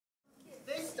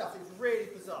stuff is really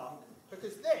bizarre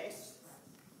because this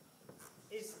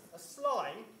is a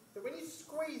slime that when you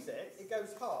squeeze it, it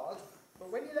goes hard,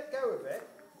 but when you let go of it,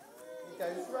 it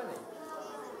goes runny.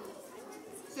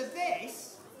 So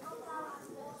this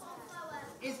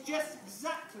is just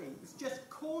it's just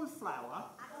corn flour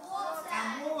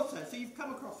and water. So you've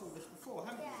come across all this before,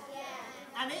 haven't you?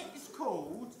 Yeah. And it is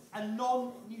called a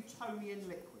non-Newtonian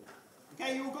liquid.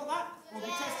 Okay, you all got that? We'll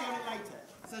be testing on it later.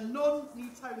 It's a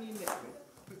non-Newtonian liquid,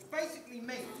 which basically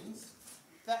means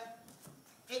that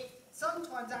it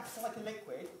sometimes acts like a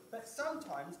liquid, but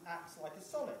sometimes acts like a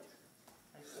solid.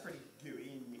 And it's pretty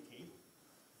gooey and nicky.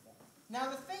 Now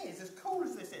the thing is, as cool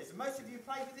as this is, and most of you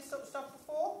played with this sort of stuff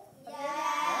before? Yeah.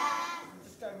 I'm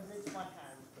just going to rinse my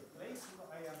hands quickly. So we've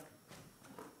got a,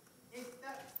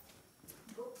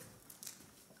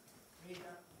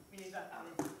 we need that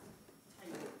table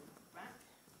back.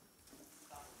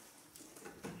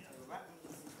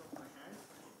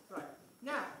 Right.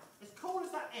 Now, as cool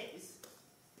as that is,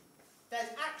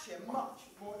 there's actually a much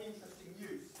more interesting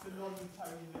use for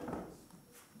non-Newtonian liquids.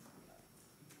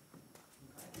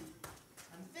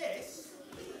 And this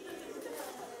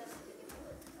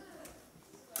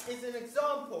is an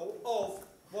example of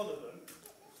one of them.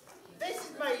 This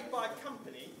is made by a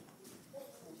company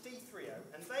called D3O,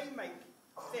 and they make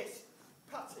this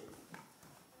putty.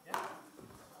 Yeah?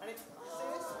 And see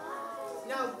this?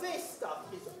 Now this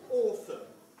stuff is awesome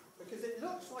because it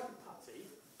looks like a putty,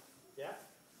 yeah?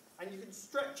 And you can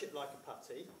stretch it like a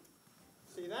putty.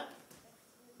 See that?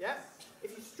 Yeah?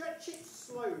 If you stretch it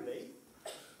slowly,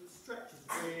 it stretches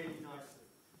really nicely.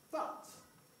 But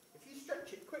if you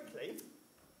stretch it quickly,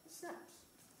 it snaps.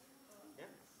 Yeah?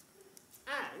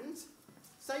 And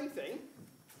same thing,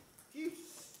 if you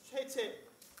hit it,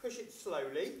 push it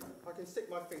slowly, I can stick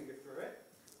my finger through it.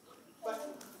 But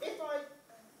if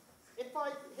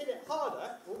I hit it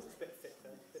harder, oh, it's a bit thick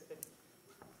there,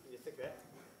 need a thick bit,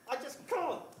 I just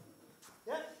can't.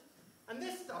 Yeah? And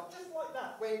this stuff, just like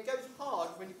that, where it goes hard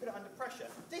when you put it under pressure,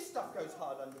 this stuff goes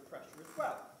hard under pressure as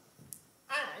well.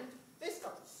 And this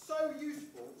stuff is so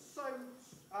useful,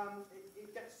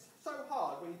 it gets so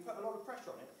hard when you put a lot of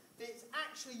pressure on it, that it's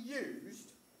actually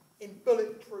used in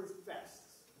bulletproof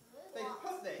vests. They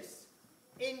put this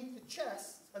in the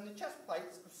chest and the chest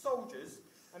plates of soldiers,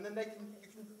 and then basically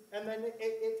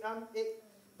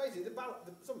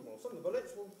some of the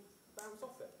bullets will bounce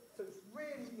off it. So it's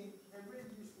really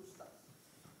useful stuff.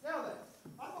 Now then,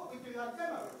 I thought we'd do that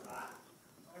demo of that.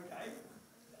 Okay.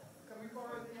 Can we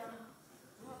borrow the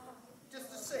just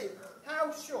to see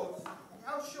how sure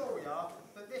we are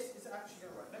that this is actually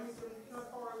going to work. Can I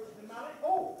borrow the mallet?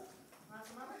 Oh, that's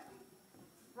a mallet.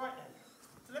 Right then.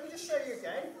 So let me just show you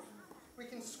again. We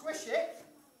can squish it.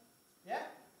 Yeah.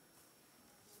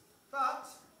 But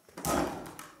if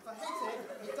I hit it,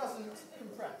 it doesn't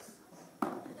compress.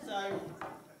 So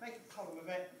make a column of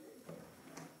it.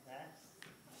 There.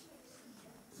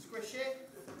 Squish it.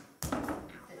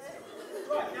 Hit it.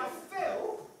 Right, now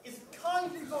Phil is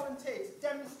kindly volunteered to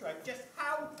demonstrate just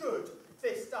how good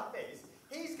this stuff is.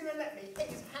 He's going to let me hit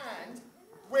his hand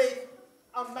with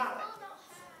a mallet.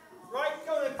 Right,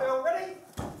 go on then, Phil. Ready?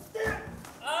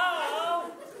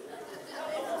 Oh!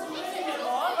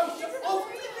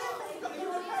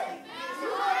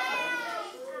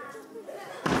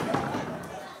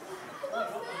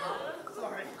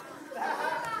 Sorry.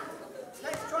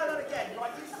 Let's try that again.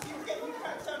 Right, you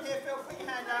crouch down here, Phil. Put your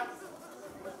hand out.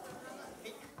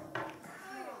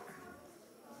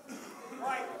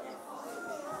 Right.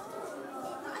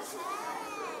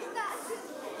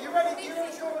 You ready?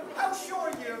 How sure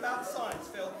are you about science,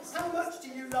 Phil? How much do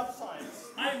you love science?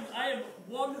 I am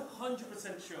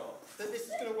 100% sure that this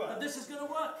is going to work. That this is going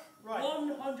to work. Right.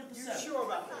 100%. You sure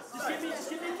about this? Just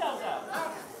give me a countdown.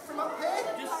 From up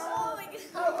here?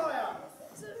 How high up?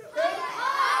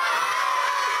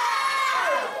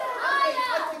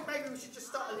 I think maybe we should just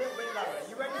start a little bit lower.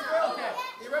 You ready, Phil? Okay.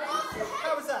 You ready?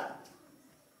 How was that?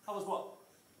 How was what?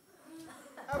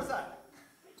 How was that?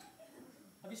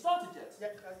 Have you started yet?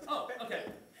 Yeah. Oh, okay.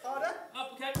 Harder?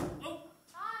 Up, okay. Oh.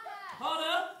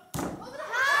 Harder.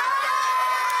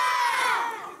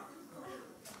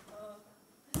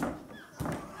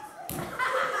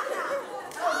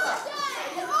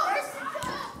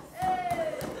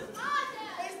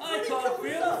 I can't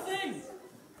feel a thing.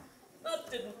 That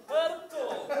didn't hurt at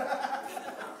all.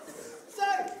 So,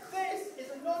 this is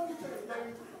a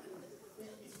non-Newtonian.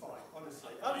 It's fine,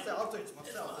 honestly. I'll do it to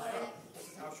myself. This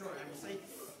is how short I am, you see.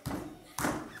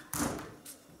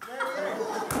 There we go.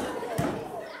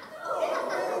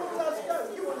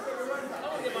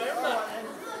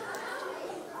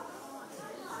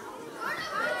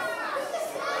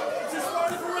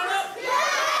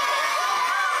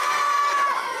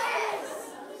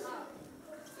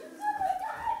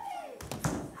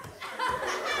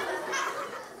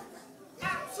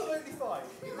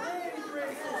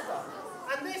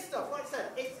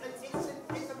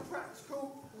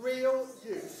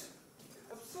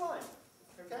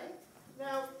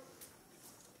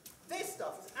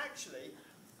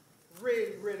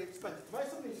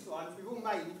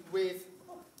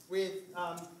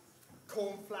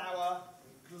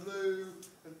 glue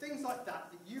and things like that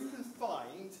that you can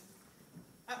find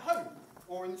at home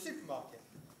or in the supermarket.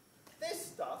 This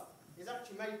stuff is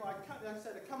actually made by, like I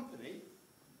said, a company,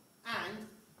 and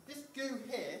this goo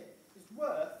here is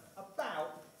worth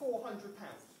about £400.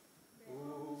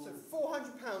 Ooh. So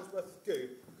 £400 worth of goo,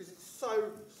 because it's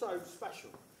so special.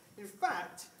 In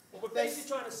fact, what we're basically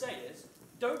trying to say is,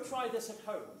 don't try this at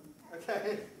home.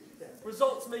 Okay. Yeah.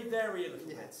 Results may vary a little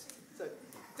bit. So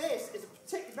this is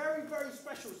a very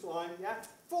special slime, yeah?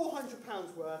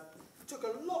 £400 worth. It took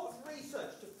a lot of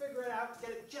research to figure it out, to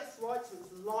get it just right so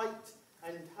it's light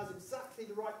and has exactly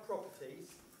the right properties,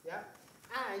 yeah?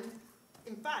 And,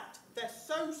 in fact, they're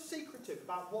so secretive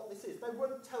about what this is, they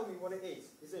won't tell me what it is,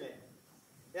 isn't it?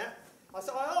 Yeah?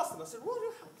 So I asked them, I said, well,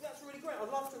 that's really great, I'd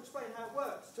love to explain how it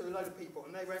works to a load of people.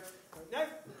 And they went, no,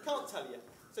 can't tell you.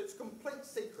 So it's a complete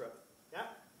secret, yeah,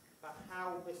 about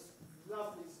how this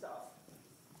lovely stuff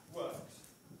works.